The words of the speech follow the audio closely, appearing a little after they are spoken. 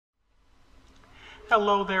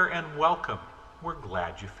Hello there and welcome. We're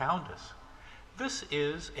glad you found us. This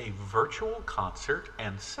is a virtual concert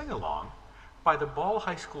and sing-along by the Ball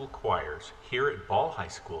High School choirs here at Ball High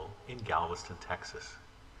School in Galveston, Texas.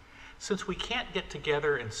 Since we can't get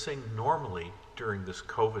together and sing normally during this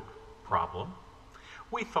COVID problem,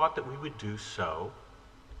 we thought that we would do so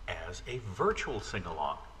as a virtual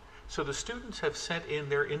sing-along. So the students have sent in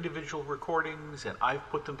their individual recordings and I've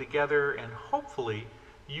put them together, and hopefully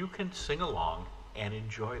you can sing along and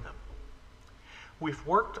enjoy them. We've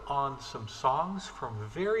worked on some songs from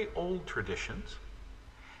very old traditions,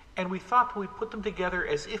 and we thought we'd put them together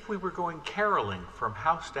as if we were going caroling from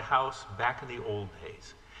house to house back in the old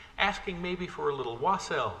days, asking maybe for a little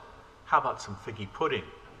wassail, how about some figgy pudding,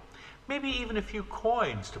 maybe even a few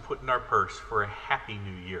coins to put in our purse for a happy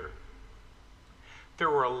new year. There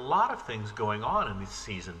were a lot of things going on in this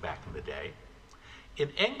season back in the day. In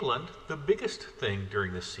England, the biggest thing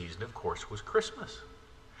during this season, of course, was Christmas.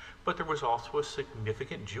 But there was also a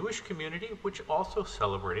significant Jewish community which also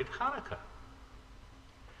celebrated Hanukkah.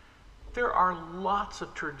 There are lots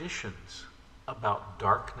of traditions about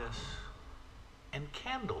darkness and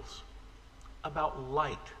candles, about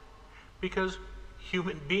light, because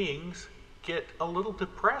human beings get a little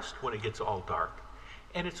depressed when it gets all dark,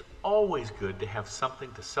 and it's always good to have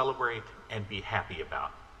something to celebrate and be happy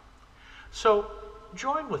about. So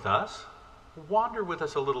join with us, wander with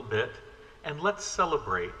us a little bit, and let's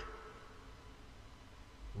celebrate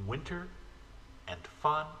winter and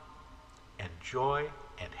fun and joy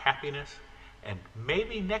and happiness, and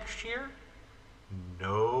maybe next year,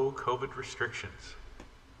 no COVID restrictions.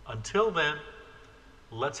 Until then,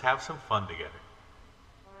 let's have some fun together.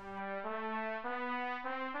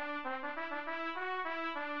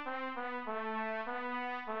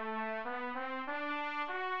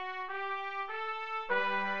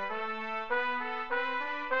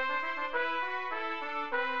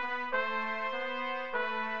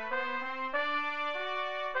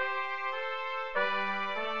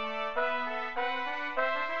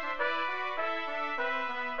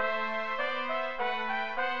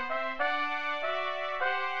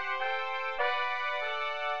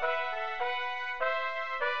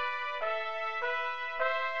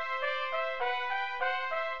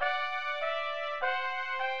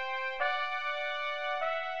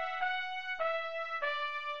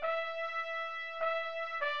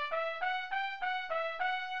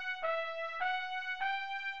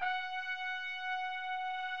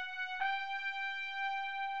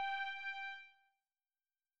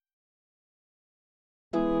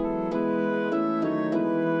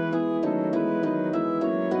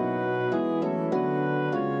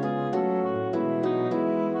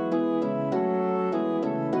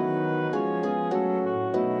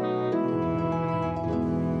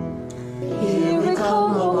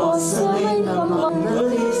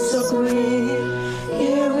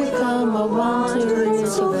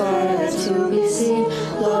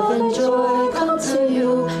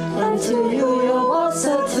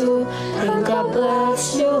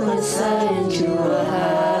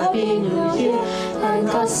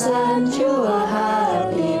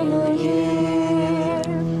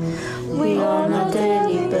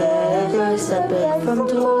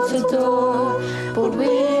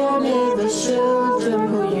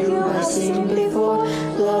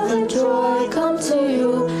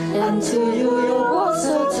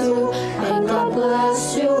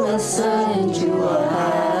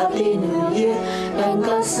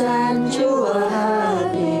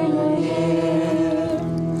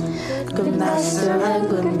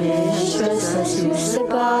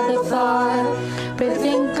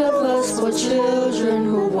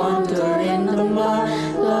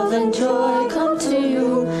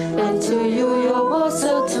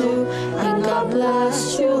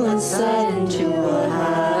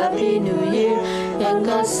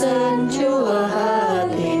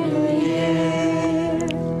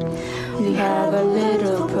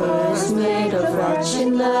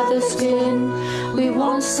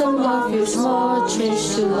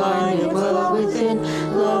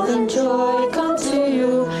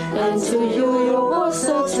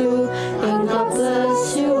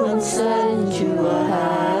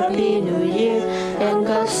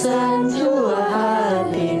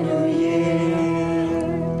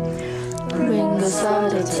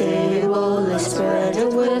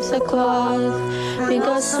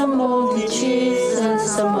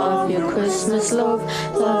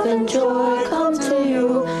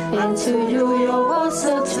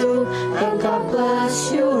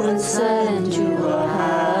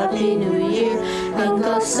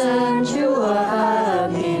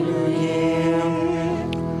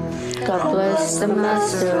 the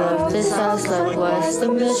master of this house, likewise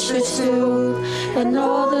the mistress too. And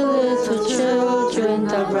all the little children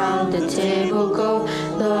that round the table go.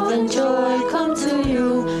 Love and joy come to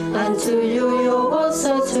you, and to you your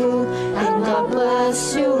also too. And God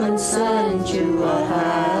bless you and send you a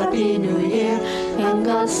happy new year. And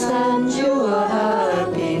God send you a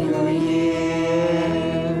happy new year.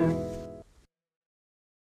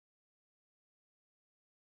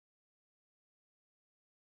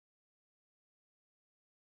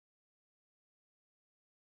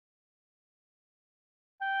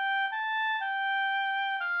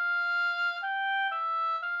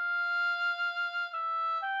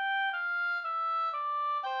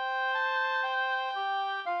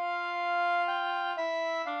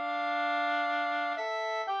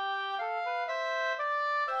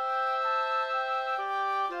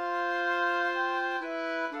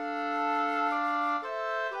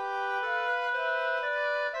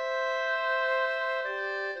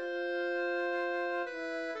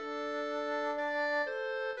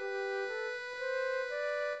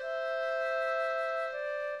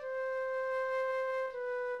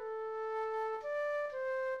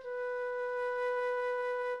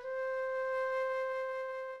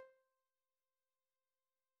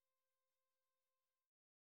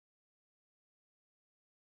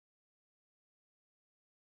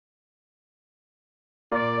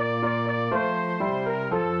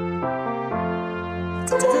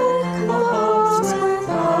 Deck the halls with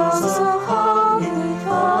boughs of holly,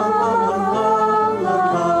 la la la la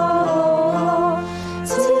la.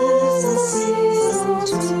 'Tis the season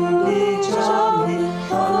to be jolly,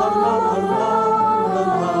 la la la la la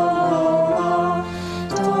la.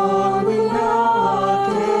 Don we now our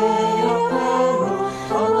gay apparel,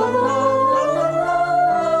 la la la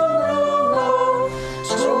la.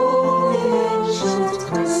 Join the ancient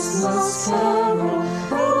Christmas carol.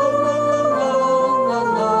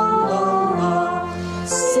 La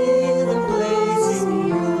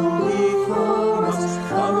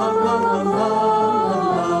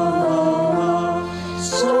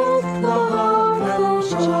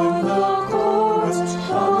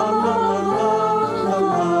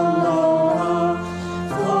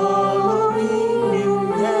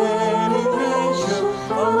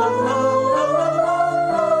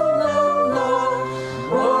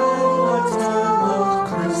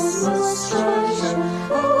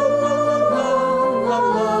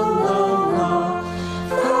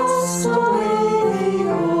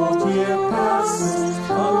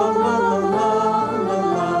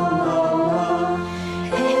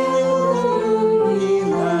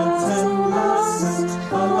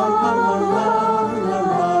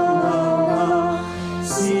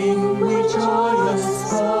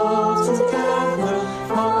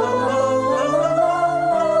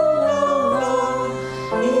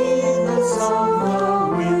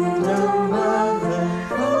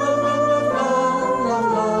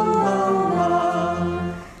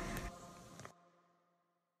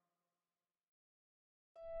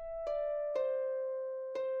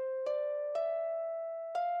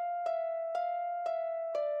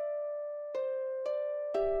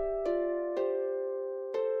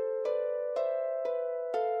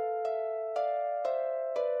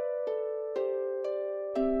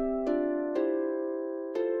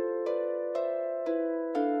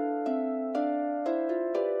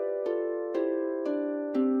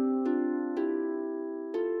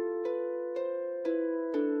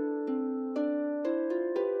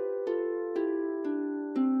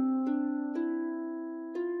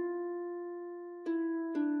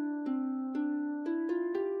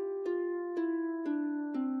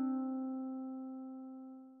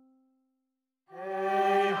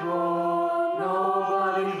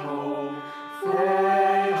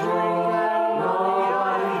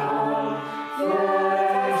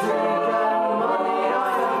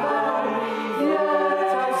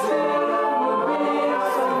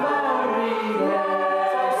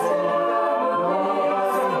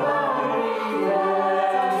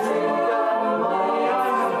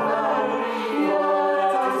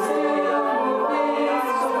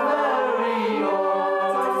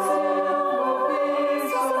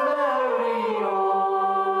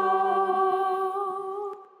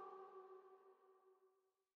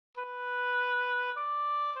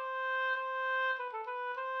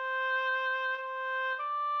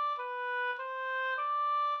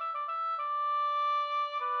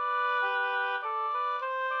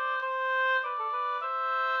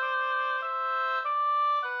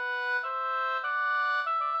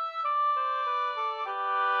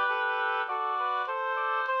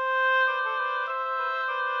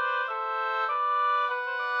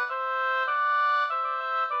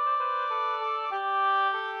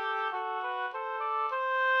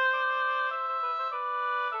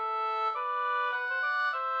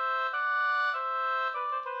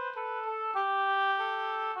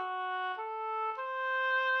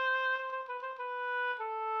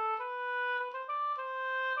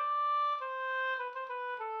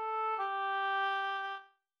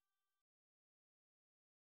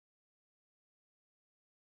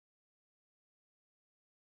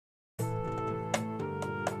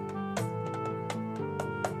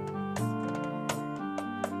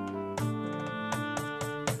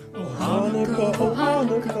Hanukkah, oh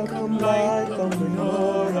Hanukkah, come light the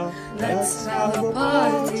menorah. Let's have a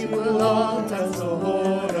party, we'll all dance the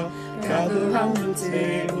hora. Gather round the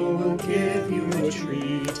table, we'll give you a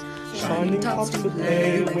treat. Shining tops to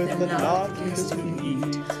play with and latkes to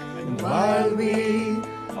eat. And while we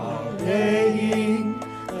are playing,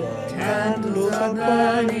 the candles are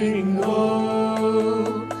burning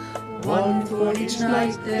low. One for each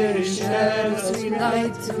night they shed a sweet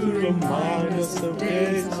light to remind us of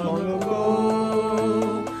days long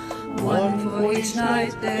ago. One for each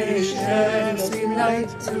night they shed a sweet light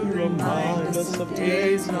to remind us of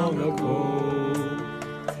days long ago.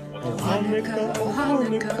 Oh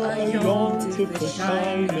Hanukkah, I long to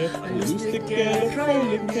verschijnen. Lustige,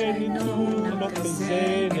 vrolijke, nun nog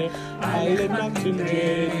gezinnen. Alle nachten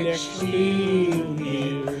drehen spiel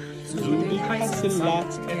hier. Zu die heiße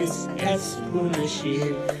Latkes, es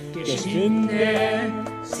wunderschön. Geschwinde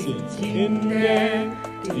sind Kinder,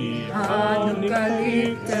 die Hanukkah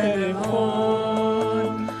liebt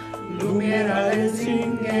telefon. Lumer alle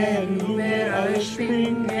singen, Lumer alle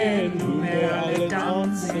springen, Lumer alle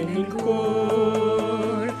tanzen in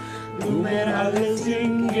Chor. Lumer alle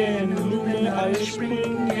singen, Lumer alle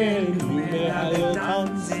springen, Lumer alle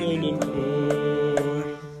tanzen in Chor.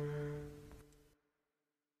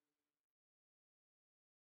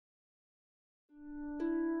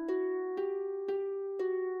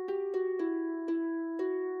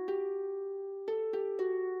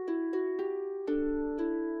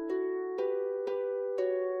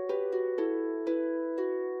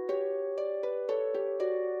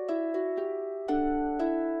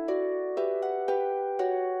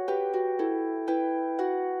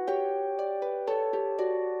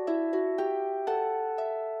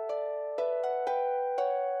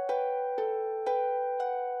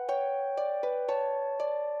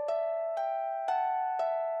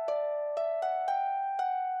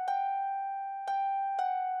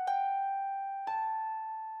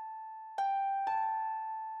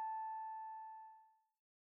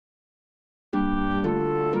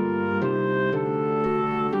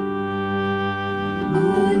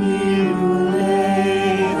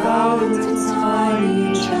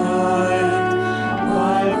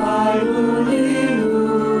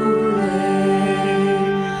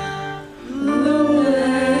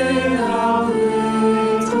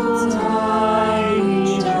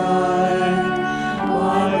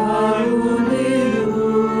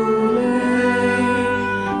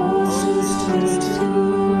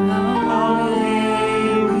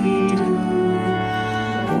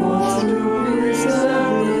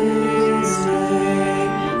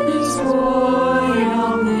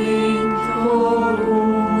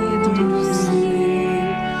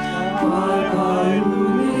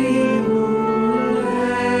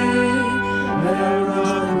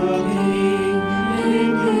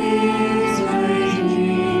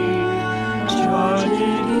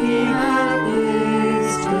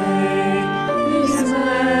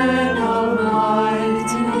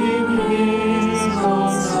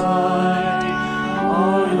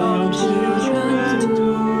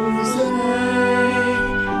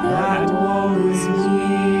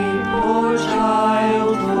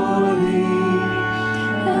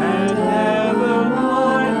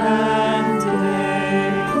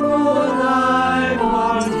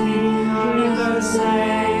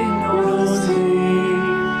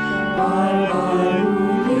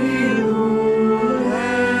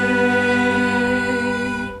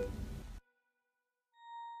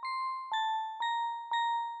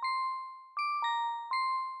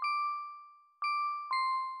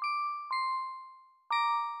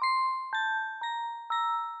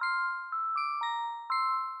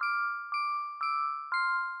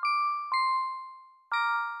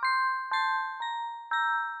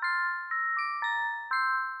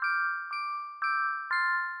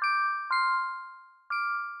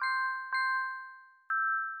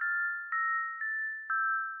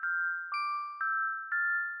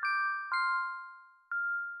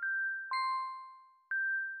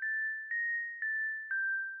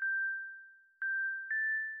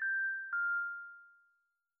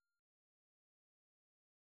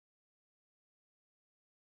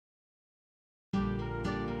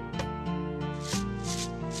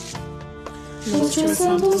 Los tres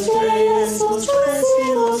santos reyes, los tres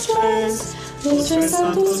y los tres. Los tres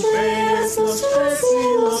santos reyes, los tres y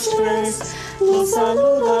los tres. Los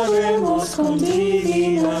saludaremos con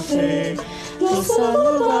divina fe. Los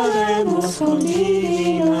saludaremos con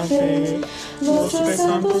divina fe. Los tres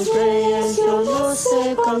santos reyes yo los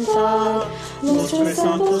sé cantar. Los tres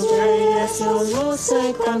santos reyes yo los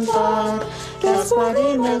sé cantar. Gaspar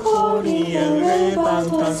y Melchor y el rey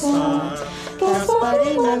Baltasar.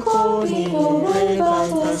 Gasparina Coni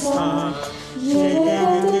levanta el san,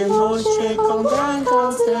 llegan de noche con gran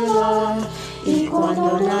cautela, y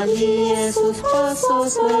cuando nadie sus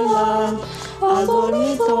pasos velan, al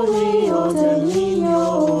dormitorio del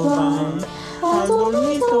niño van, al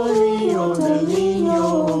dormitorio del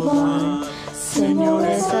niño van.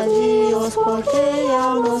 Señores, adiós, porque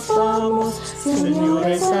ya nos vamos.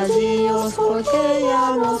 Señores, adiós, porque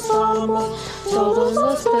ya nos vamos. Todos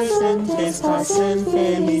los presentes pasen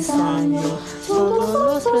feliz año. Todos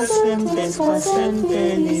los presentes pasen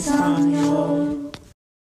feliz año.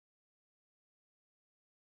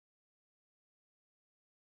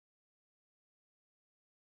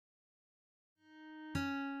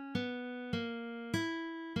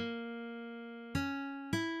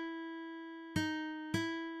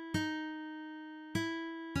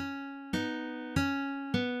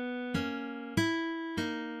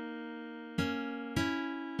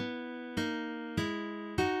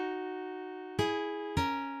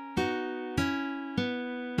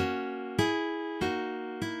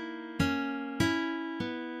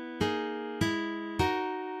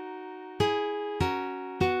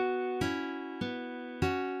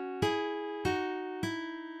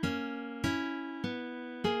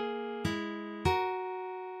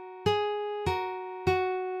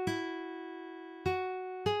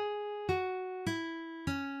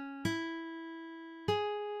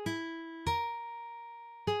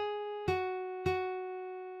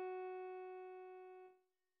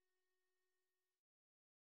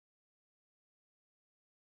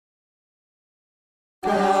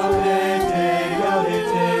 Gaudete,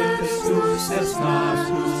 gaudete, Christus es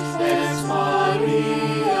natus, es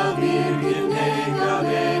Maria Virgine,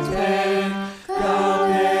 gaudete.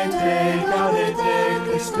 Gaudete, gaudete,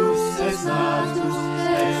 Christus es natus,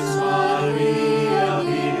 es Maria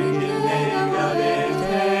Virgine,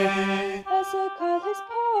 gaudete. Ezecalis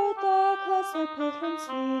porta, classe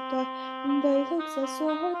pilgrimsita, unde luxus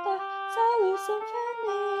orta, salus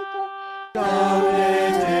infinita.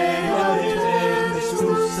 Gaudete, gaudete,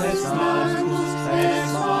 Christus es natus, es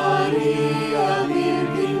Maria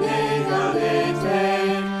Virgine, gaudete.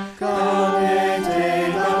 Gaudete,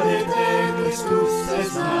 gaudete, Christus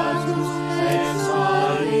es natus, es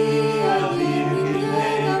Maria Virgine,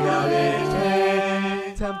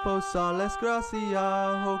 gaudete. Tempo sales gratia,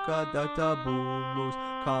 hoc adaptabumus,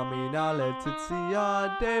 camina letitia,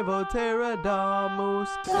 devote redamus.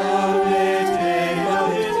 Gaudete,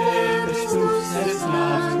 gaudete, Christus es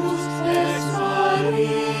natus, es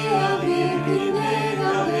Maria Virgine,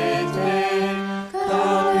 gaudete.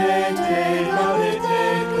 Gaudete, gaudete,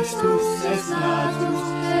 Christus es natus,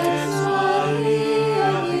 es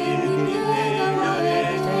Maria Virgine,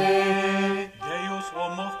 gaudete. Deus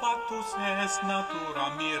homo factus est, natura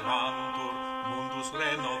mirantur, mundus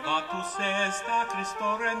renovatus est a Christo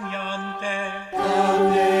regnante.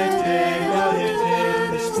 Gaudete, gaudete,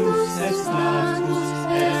 Christus es natus,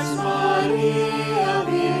 es Maria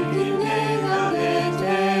Virgine,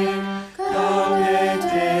 gaudete.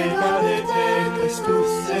 Gaudete, gaudete,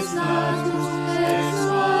 Christus es natus, es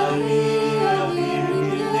Maria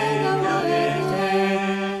Virgine, gaudete.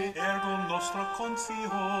 Ergo nostro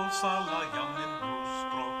consio salaiam in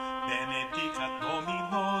lustro, benedicat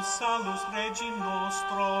Dominus salus Regi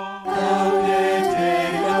nostro. Gaudete,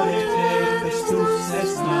 gaudete, Christus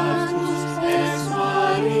es natus, es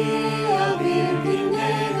Maria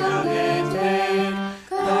Virgine, gaudete.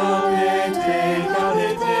 Gaudete,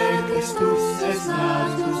 gaudete, Christus es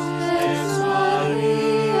natus, es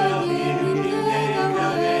Maria Virgine,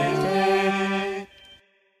 gaudete.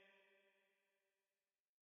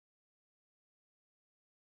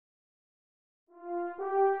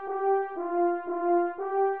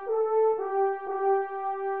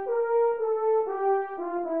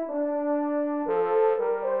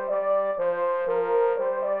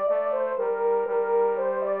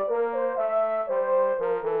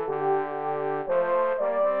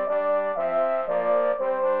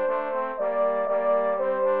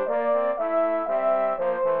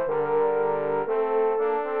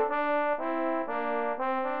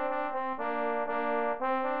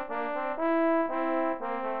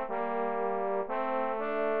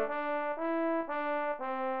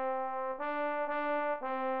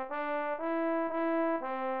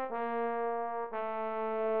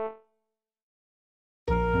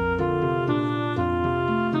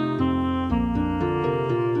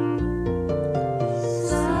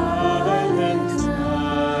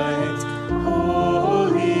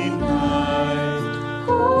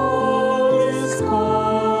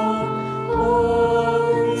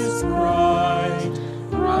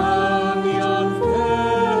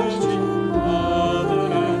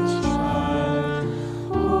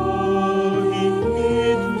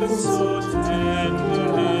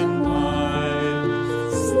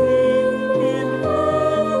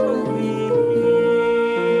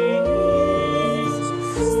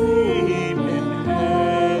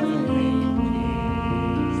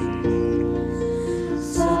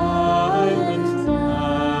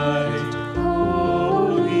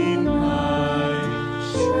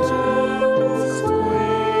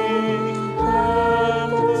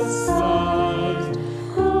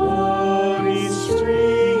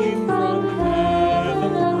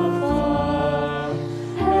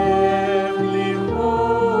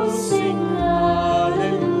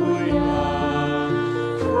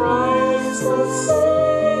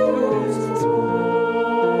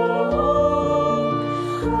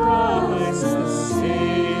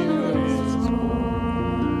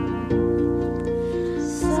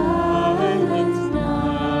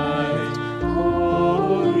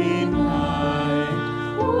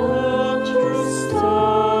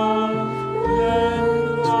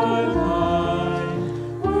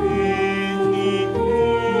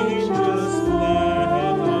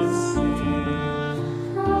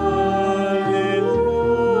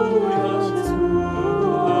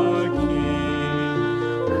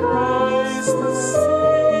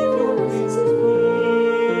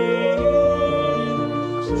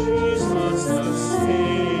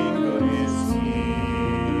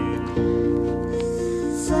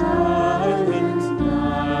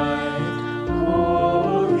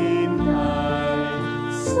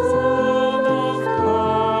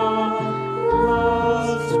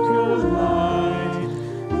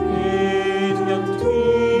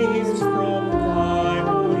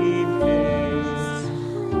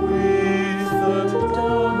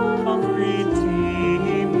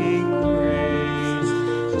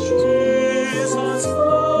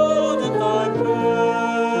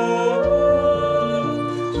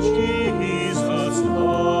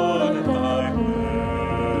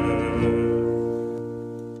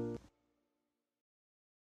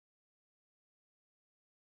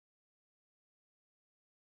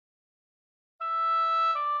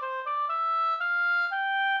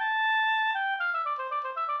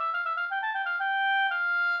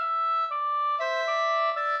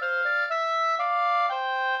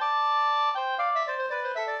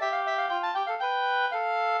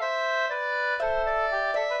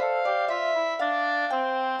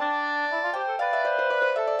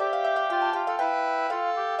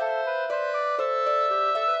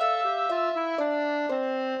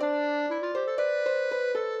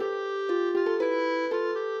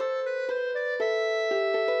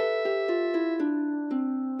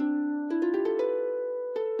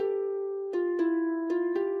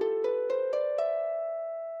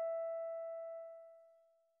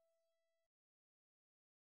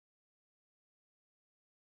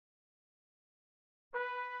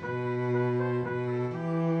 We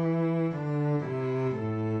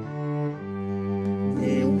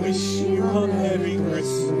wish you a Merry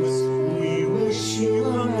Christmas. We wish you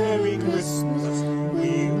a Merry Christmas.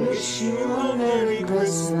 We wish you a Merry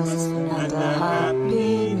Christmas and a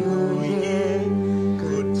Happy New Year.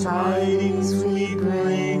 Good tidings we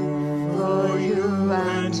bring for you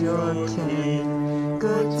and your King.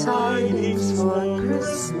 Good tidings for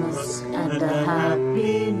Christmas and a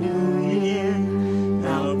Happy New Year.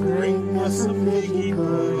 Now bring us some figgy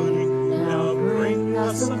pudding. Now bring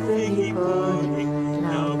us some figgy pudding.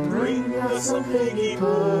 Now bring us some figgy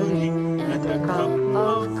pudding and a cup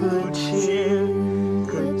of good cheer.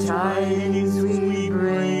 Good tidings we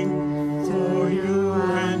bring for you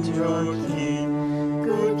and your King.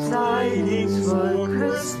 Good tidings for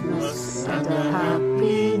Christmas and a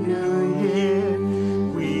Happy New Year.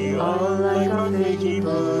 We all like our figgy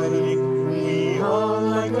pudding. We all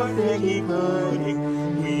like our figgy pudding.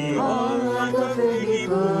 We all like our figgy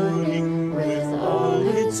pudding with all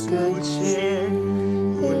its good cheer.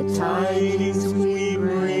 Good tidings we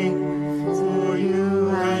bring for you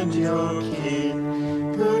and your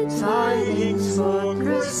King. Good tidings for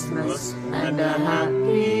Christmas and a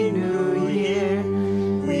Happy New Year.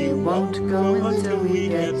 We won't go until we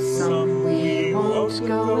get some. We won't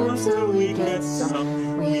go until we get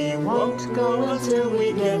some. We won't go until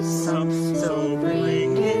we get some. So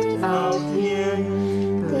bring it out here.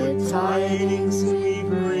 Good tidings we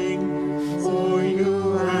bring for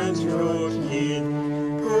you and your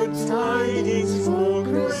King. Good tidings for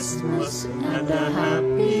Christmas and a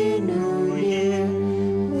Happy New Year.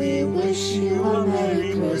 We wish you a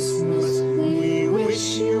Merry Christmas. We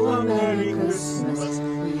wish you a Merry Christmas.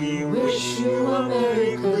 We wish you a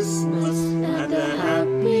Merry Christmas and a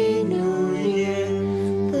Happy New Year.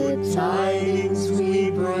 Good tidings we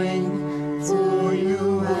bring for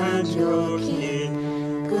you and your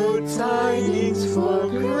King. Good tidings for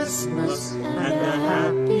Christmas and a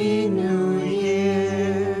Happy